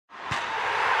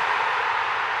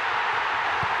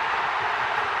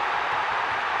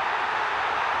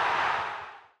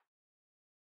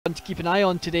To keep an eye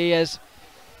on today is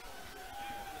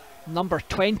number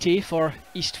 20 for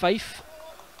East Fife,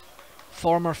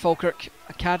 former Falkirk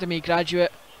Academy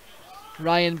graduate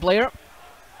Ryan Blair.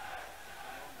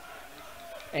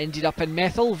 Ended up in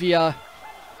Methil via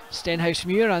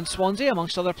Stenhousemuir and Swansea,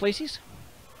 amongst other places.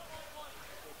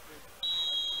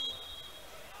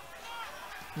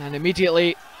 And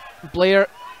immediately Blair,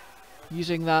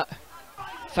 using that,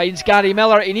 finds Gary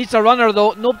Miller. He needs a runner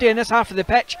though. Nobody in this half of the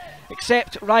pitch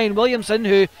except Ryan Williamson,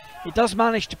 who he does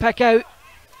manage to pick out.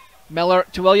 Miller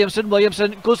to Williamson.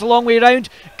 Williamson goes a long way round.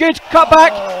 Good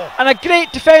cutback and a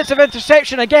great defensive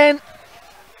interception again.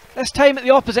 This time at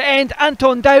the opposite end.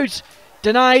 Anton Dowds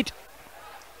denied.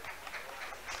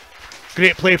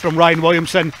 Great play from Ryan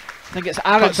Williamson. I think it's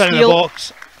Aaron Steele in the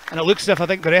box, and it looks as if I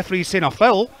think the referee's saying a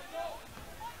foul.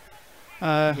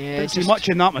 Didn't see much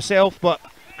in that myself, but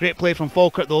great play from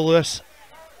Falkirk though, Lewis.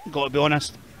 Got to be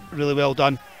honest, really well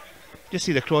done. Just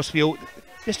see the crossfield,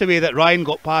 just the way that Ryan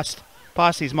got past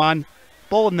his man,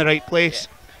 ball in the right place.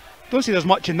 Don't see there's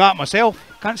much in that myself.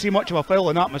 Can't see much of a foul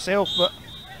in that myself, but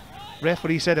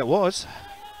referee said it was.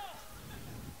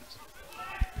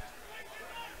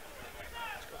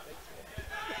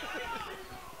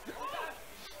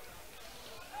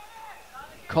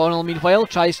 Connell meanwhile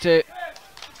tries to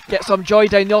get some joy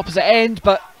down the opposite end,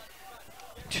 but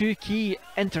two key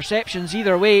interceptions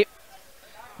either way.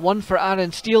 One for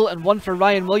Aaron Steele and one for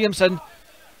Ryan Williamson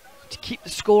to keep the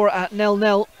score at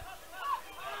 0-0.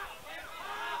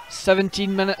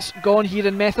 17 minutes gone here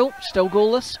in Methil, still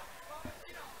goalless.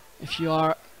 If you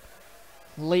are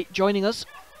late joining us.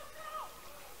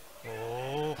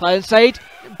 Fly inside,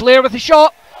 Blair with the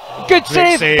shot. Good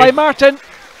save by Martin.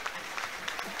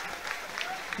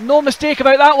 No mistake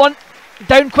about that one.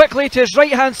 Down quickly to his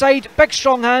right hand side, big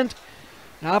strong hand.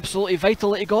 Absolutely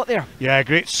vital that he got there. Yeah,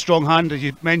 great strong hand as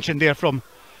you mentioned there from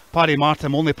Paddy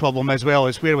Martin. Only problem as well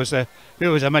is where was a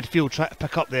midfield trying to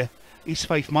pick up the East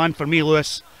Fife man. For me,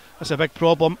 Lewis, that's a big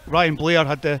problem. Ryan Blair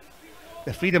had the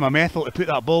freedom of Methil to put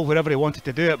that ball wherever he wanted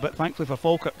to do it, but thankfully for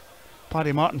Falkirk,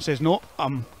 Paddy Martin says nope,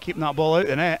 I'm keeping that ball out of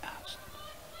the net.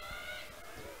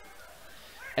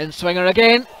 In swinger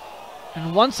again,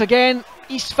 and once again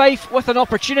East Fife with an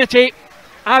opportunity.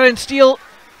 Aaron Steele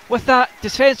with that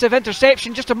defensive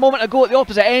interception just a moment ago at the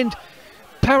opposite end,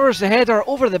 powers the header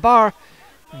over the bar,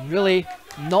 really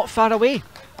not far away.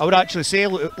 I would actually say,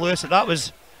 Lewis, that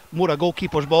was more a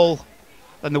goalkeeper's ball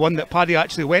than the one that Paddy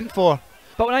actually went for.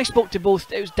 But when I spoke to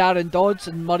both, it was Darren Dodds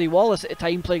and Murray Wallace at the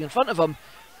time playing in front of him,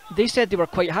 they said they were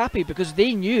quite happy because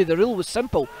they knew the rule was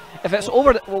simple. If it's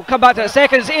over, we'll come back to it in a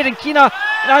second. It's Aidan Keena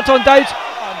and Anton Dowds.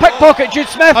 Pickpocket Jude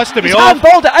Smith. Has to be He's off.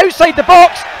 handballed it outside the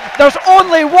box. There's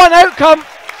only one outcome.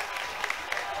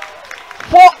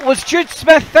 What was Jude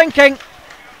Smith thinking?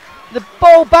 The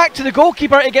ball back to the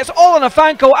goalkeeper. It gets all on a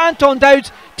Fanko. Anton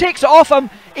Dowds takes it off him.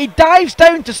 He dives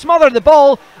down to smother the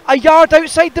ball a yard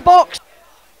outside the box.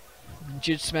 And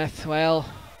Jude Smith, well,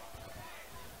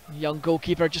 young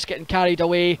goalkeeper just getting carried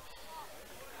away.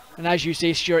 And as you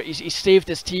say, Stuart, he's saved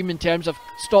his team in terms of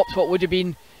stopped what would have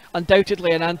been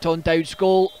undoubtedly an Anton Dowds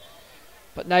goal.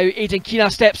 But now Aidan Keena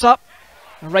steps up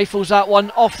and rifles that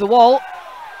one off the wall.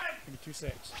 2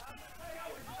 sets.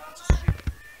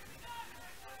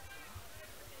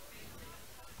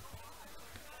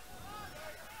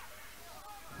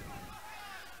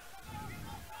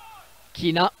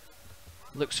 Keena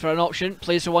looks for an option,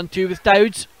 plays the 1-2 with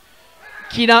Dowds.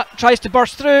 Keena tries to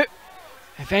burst through,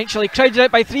 eventually crowded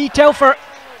out by 3. Telfer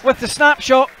with the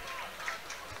snapshot,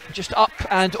 just up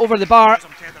and over the bar.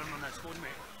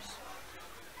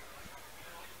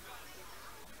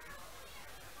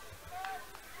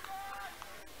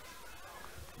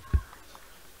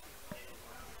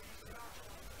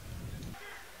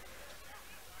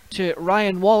 To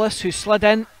Ryan Wallace, who slid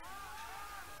in.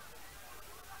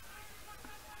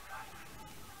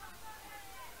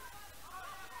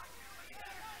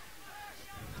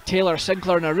 Taylor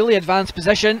Sinclair in a really advanced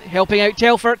position, helping out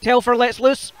Telfer. Telfer lets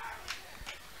loose.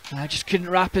 I just couldn't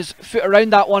wrap his foot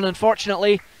around that one,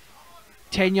 unfortunately.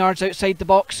 10 yards outside the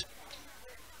box.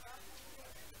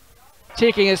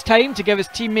 Taking his time to give his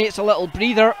teammates a little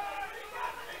breather.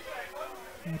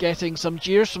 Getting some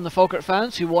jeers from the Falkirk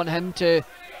fans who want him to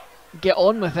get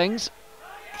on with things.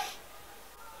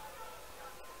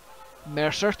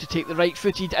 Mercer to take the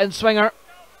right-footed in-swinger.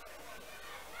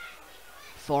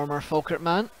 Former Falkirk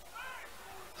man.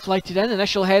 Flighted in,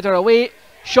 initial header away.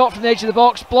 Shot from the edge of the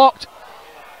box, blocked.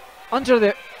 Under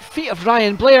the feet of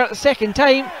Ryan Blair the second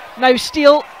time. Now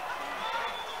Steele.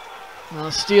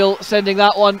 Well, Steele sending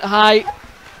that one high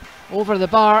over the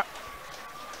bar.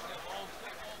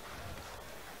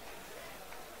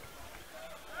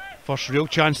 First real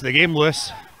chance of the game,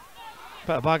 Lewis.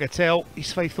 Bit of bagatelle.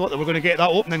 East Fife thought they were going to get that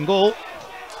opening goal.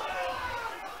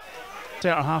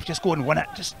 Centre half, just go and win it.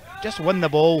 Just win the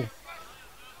ball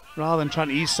rather than trying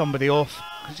to ease somebody off.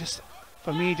 It's just,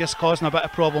 for me, just causing a bit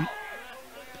of problem.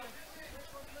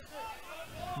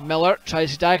 Miller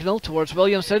tries a diagonal towards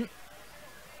Williamson.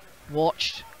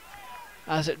 Watched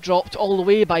as it dropped all the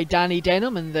way by Danny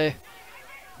Denham in the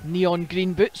neon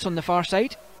green boots on the far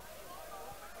side.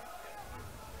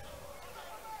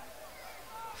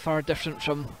 Far different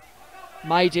from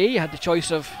my day. You had the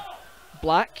choice of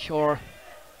black or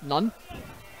none.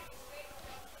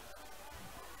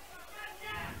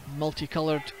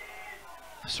 Multicoloured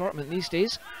assortment these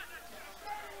days.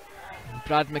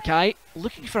 Brad Mackay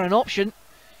looking for an option.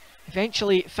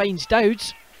 Eventually finds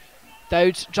Dowds.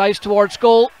 Dowds drives towards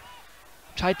goal.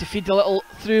 Tried to feed the little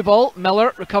through ball.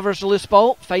 Miller recovers the loose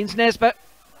ball. Finds Nesbitt.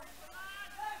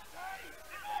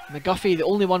 McGuffey, the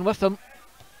only one with him.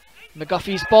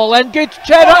 McGuffey's ball in. Good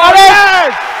cheddar.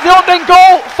 The opening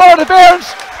goal for the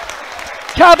Bairns.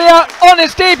 Caveat on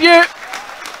his debut.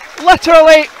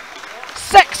 Literally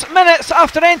 6 minutes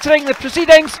after entering the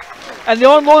proceedings. And the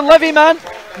on loan Livy man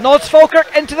nods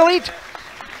Falkirk into the lead.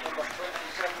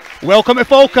 Welcome to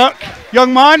Falkirk,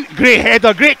 young man. Great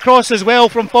header, great cross as well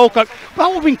from Falkirk.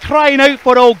 Well, we've been crying out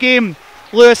for all game,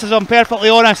 Lewis, as I'm perfectly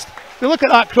honest. You look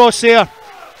at that cross there,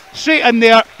 straight in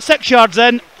there, 6 yards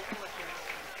in.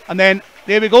 And then,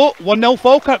 there we go, 1-0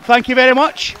 Falkirk, thank you very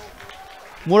much.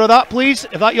 More of that, please.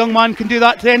 If that young man can do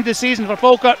that to the end of the season for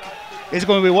Falkirk, it's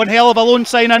going to be one hell of a loan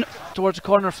signing. Towards the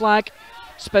corner flag,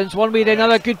 spins one way to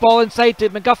another, good ball inside to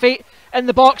McGuffey, in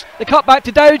the box, the cut back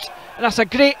to Dowds, and that's a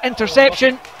great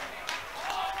interception.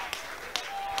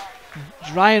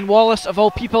 Ryan Wallace, of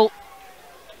all people,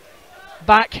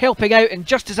 back helping out, and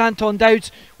just as Anton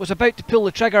Dowds was about to pull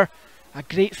the trigger, a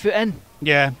great foot in.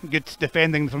 Yeah, good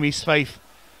defending from East Fife.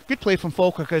 Good play from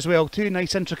Falkirk as well too,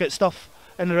 nice intricate stuff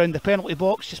in and around the penalty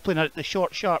box, just playing out the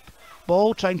short sharp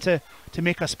ball, trying to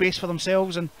make a space for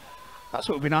themselves, and that's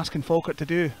what we've been asking Falkirk to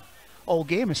do all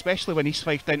game, especially when East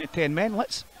Fife down to 10 men.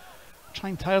 Let's try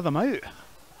and tire them out.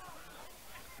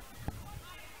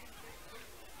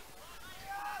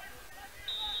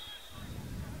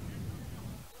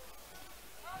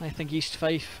 I think East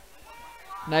Fife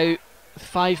now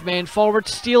 5 men forward.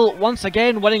 Steele once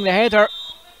again winning the header.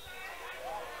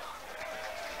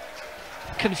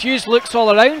 Confused looks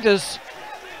all around as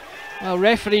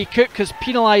referee Cook has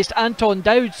penalised Anton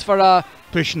Dowds for a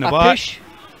push in the back. Push.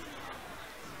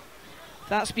 If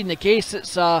that's been the case,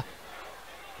 it's a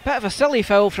bit of a silly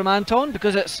foul from Anton,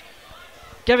 because it's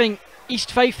giving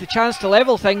East Fife the chance to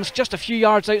level things just a few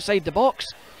yards outside the box.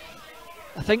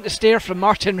 I think the stare from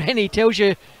Martin Rennie tells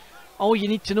you all you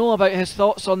need to know about his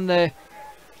thoughts on the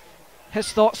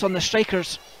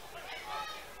strikers'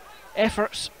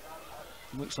 efforts.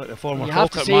 Looks like the former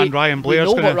Falkirk man Ryan Blair's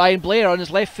going to... what Ryan Blair on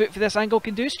his left foot for this angle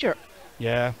can do, Stuart.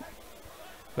 Yeah,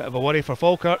 bit of a worry for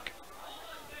Falkirk.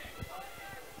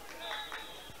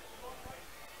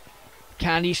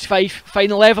 Can East Fife find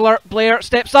the leveller? Blair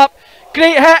steps up.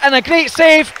 Great hit and a great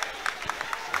save.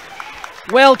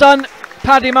 Well done,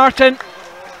 Paddy Martin.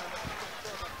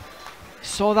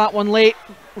 Saw that one late.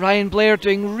 Ryan Blair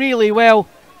doing really well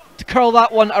to curl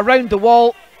that one around the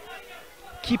wall.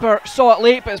 Keeper saw it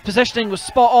late, but his positioning was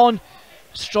spot on.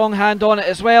 Strong hand on it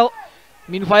as well.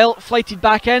 Meanwhile, flighted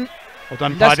back in. Well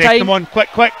done, Paddy. Come on,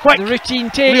 quick. The routine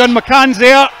take. Leon McCann's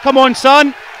there. Come on,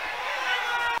 son.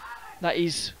 That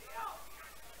he's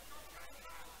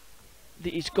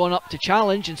gone up to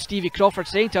challenge, and Stevie Crawford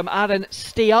saying to him, Aaron,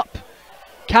 stay up.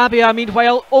 Cabia,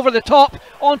 meanwhile, over the top,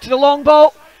 onto the long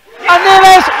ball. And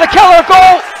there is the killer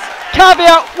goal.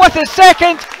 Cabia with his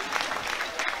second.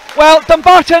 Well,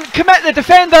 Dumbarton commit the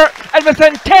defender, and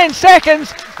within 10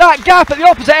 seconds, that gap at the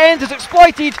opposite end is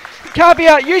exploited.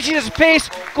 Cabia uses his pace,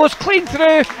 goes clean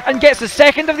through, and gets the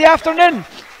second of the afternoon.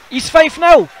 East Fife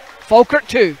 0, Falkirk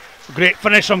 2. Great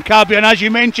finish from Cabia, and as you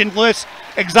mentioned, Lewis,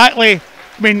 exactly.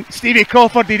 I mean, Stevie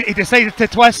Crawford, he decided to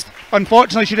twist.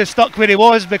 Unfortunately, should have stuck where he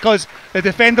was, because the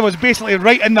defender was basically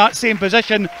right in that same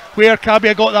position where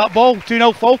Cabia got that ball.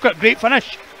 2-0 Falkirk, great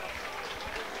finish.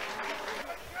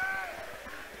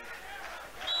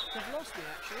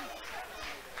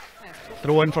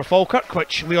 Throw in for Falkirk,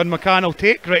 which Leon McCann will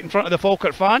take right in front of the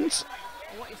Falkirk fans.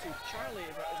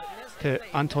 To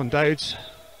Anton Dowds.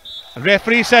 The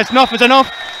referee says enough is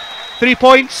enough. 3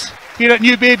 points here at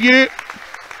New Bayview.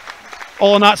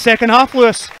 All in that second half,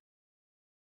 Lewis.